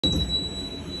Ready?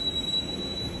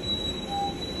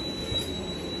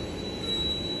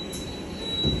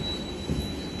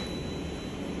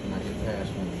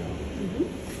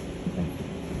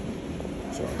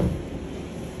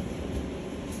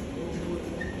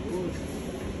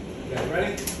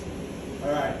 All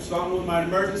right, starting with my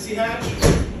emergency hatch.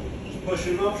 Just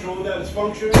pushing up, showing that it's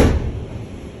functioning.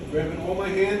 Grabbing all my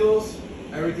handles,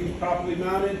 everything's properly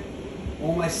mounted.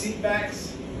 All my seat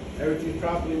backs, everything's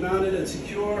properly mounted and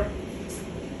secure.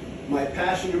 My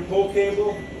passenger pull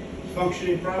cable is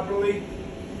functioning properly,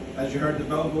 as you heard the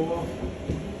bell go off.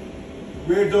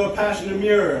 Rear door passenger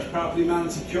mirror is properly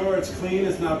mounted, secure. It's clean,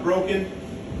 it's not broken.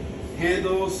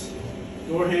 Handles,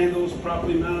 door handles,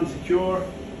 properly mounted, secure.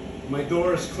 My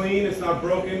door is clean, it's not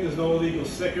broken, there's no illegal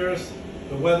stickers.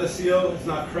 The weather seal is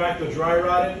not cracked or dry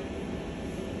rotted.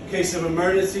 In case of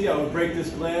emergency, I would break this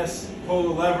glass, pull the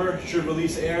lever, it should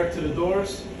release air to the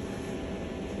doors.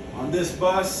 On this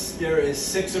bus, there is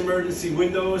 6 emergency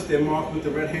windows. They're marked with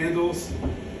the red handles.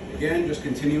 Again, just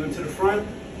continuing to the front.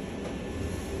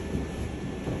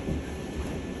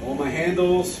 All my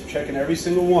handles, checking every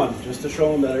single one, just to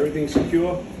show them that everything's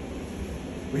secure.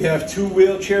 We have 2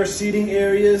 wheelchair seating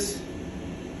areas.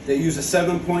 They use a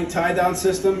 7-point tie-down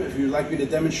system. If you'd like me to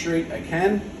demonstrate, I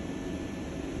can.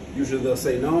 Usually they'll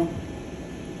say no.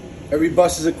 Every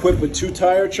bus is equipped with 2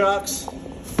 tire chocks,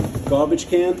 garbage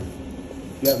can.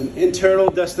 You have an internal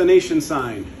destination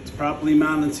sign. It's properly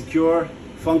mounted and secure,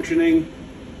 functioning,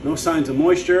 no signs of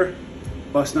moisture.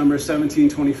 Bus number is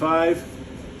 1725.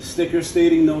 Sticker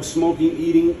stating no smoking,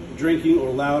 eating, drinking,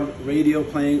 or loud radio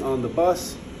playing on the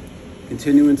bus.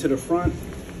 Continuing to the front,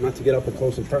 not to get up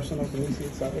close and personal. Can you see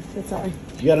it? Sorry. It's all right.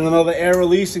 You got another air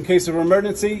release in case of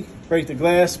emergency. Break the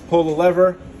glass, pull the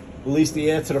lever, release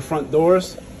the air to the front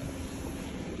doors.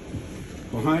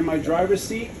 Behind my driver's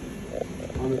seat,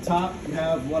 on the top, you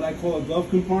have what I call a glove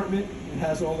compartment. It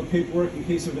has all the paperwork in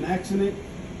case of an accident,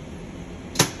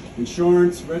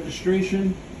 insurance,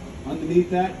 registration. Underneath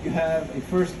that, you have a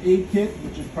first aid kit,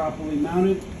 which is properly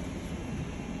mounted.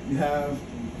 You have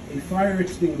a fire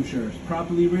extinguisher,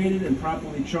 properly rated and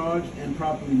properly charged and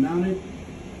properly mounted.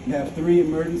 You have 3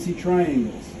 emergency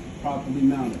triangles, properly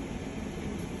mounted.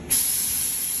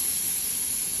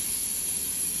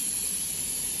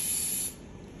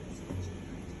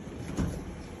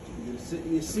 You're going to sit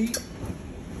in your seat.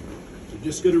 You're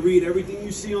just going to read everything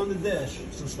you see on the dash.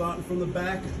 So starting from the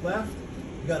back left,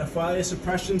 you got a fire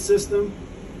suppression system.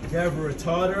 You have a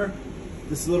retarder.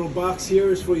 This little box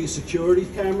here is for your security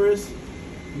cameras.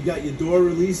 You got your door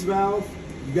release valve,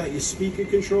 you got your speaker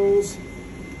controls,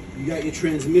 you got your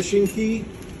transmission key,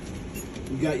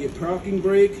 you got your parking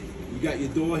brake, you got your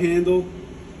door handle,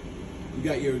 you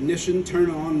got your ignition turn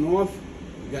on and off,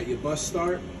 you got your bus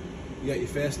start, you got your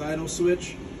fast idle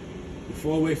switch, your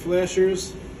 4-way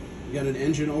flashers, you got an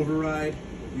engine override,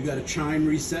 you got a chime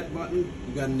reset button,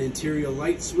 you got an interior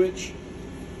light switch,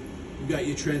 you got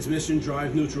your transmission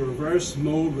drive neutral reverse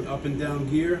mode with up and down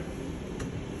gear.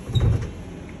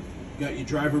 You got your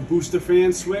driver booster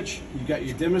fan switch, you got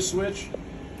your dimmer switch,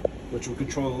 which will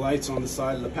control the lights on the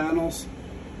side of the panels.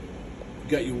 You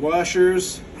got your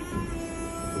washers,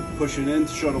 push it in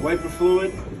to show the wiper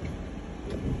fluid.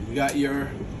 You got your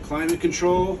climate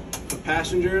control for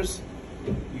passengers.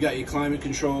 You got your climate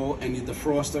control and your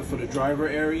defroster for the driver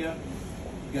area.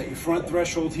 You got your front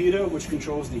threshold heater, which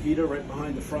controls the heater right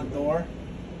behind the front door.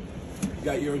 You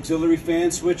got your auxiliary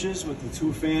fan switches with the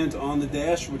 2 fans on the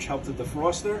dash, which help the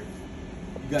defroster.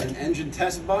 You got an engine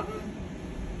test button.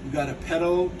 You got a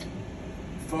pedal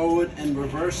forward and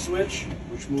reverse switch,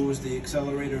 which moves the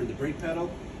accelerator and the brake pedal.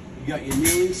 You got your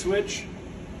kneeling switch.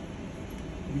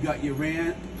 You got your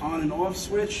ramp on and off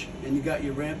switch, and you got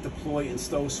your ramp deploy and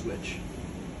stow switch.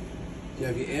 You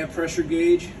have your air pressure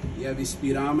gauge. You have your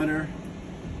speedometer.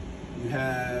 You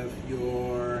have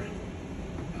your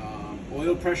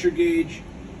oil pressure gauge,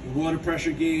 your water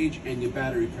pressure gauge, and your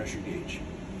battery pressure gauge.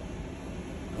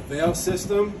 A valve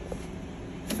system,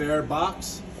 fare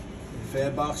box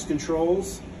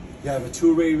controls. You have a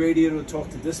 2-way radio to talk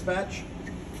to dispatch.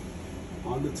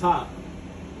 On the top,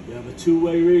 you have a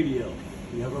 2-way radio.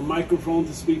 You have a microphone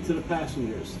to speak to the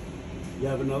passengers. You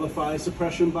have another fire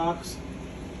suppression box.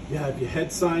 You have your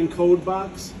head sign code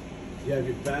box. You have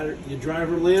your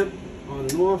driver lamp on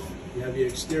and off. You have your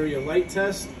exterior light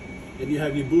test, and you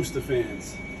have your booster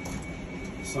fans.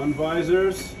 Sun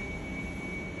visors,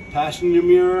 passenger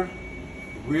mirror,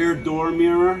 rear door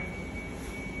mirror.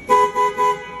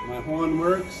 My horn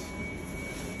works.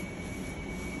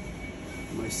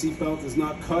 My seatbelt is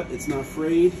not cut, it's not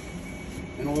frayed,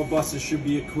 and all buses should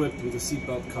be equipped with a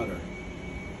seatbelt cutter.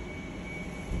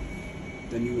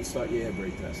 Then you would start your air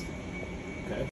brake test.